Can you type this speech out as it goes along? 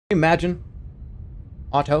Imagine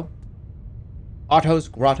Otto's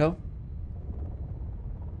Grotto.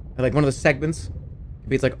 And like one of the segments,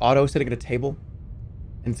 maybe it's like Otto sitting at a table,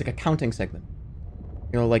 and it's like a counting segment.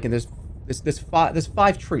 You know, like, and there's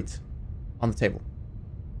five treats on the table,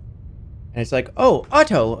 and it's like, oh,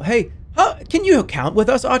 Otto, hey, can you count with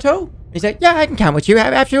us, Otto? And he's like, yeah, I can count with you.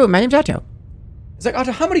 Absolutely, my name's Otto. It's like,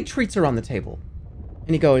 Otto, how many treats are on the table?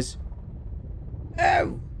 And he goes,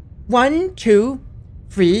 1, 2,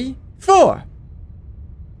 3, 4.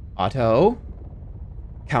 Otto.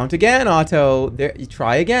 Count again, Otto. There, you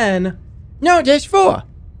try again. No, there's 4.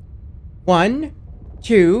 1,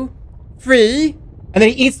 2, 3. And then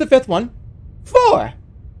he eats the 5th one. 4.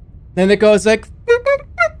 Then it goes like...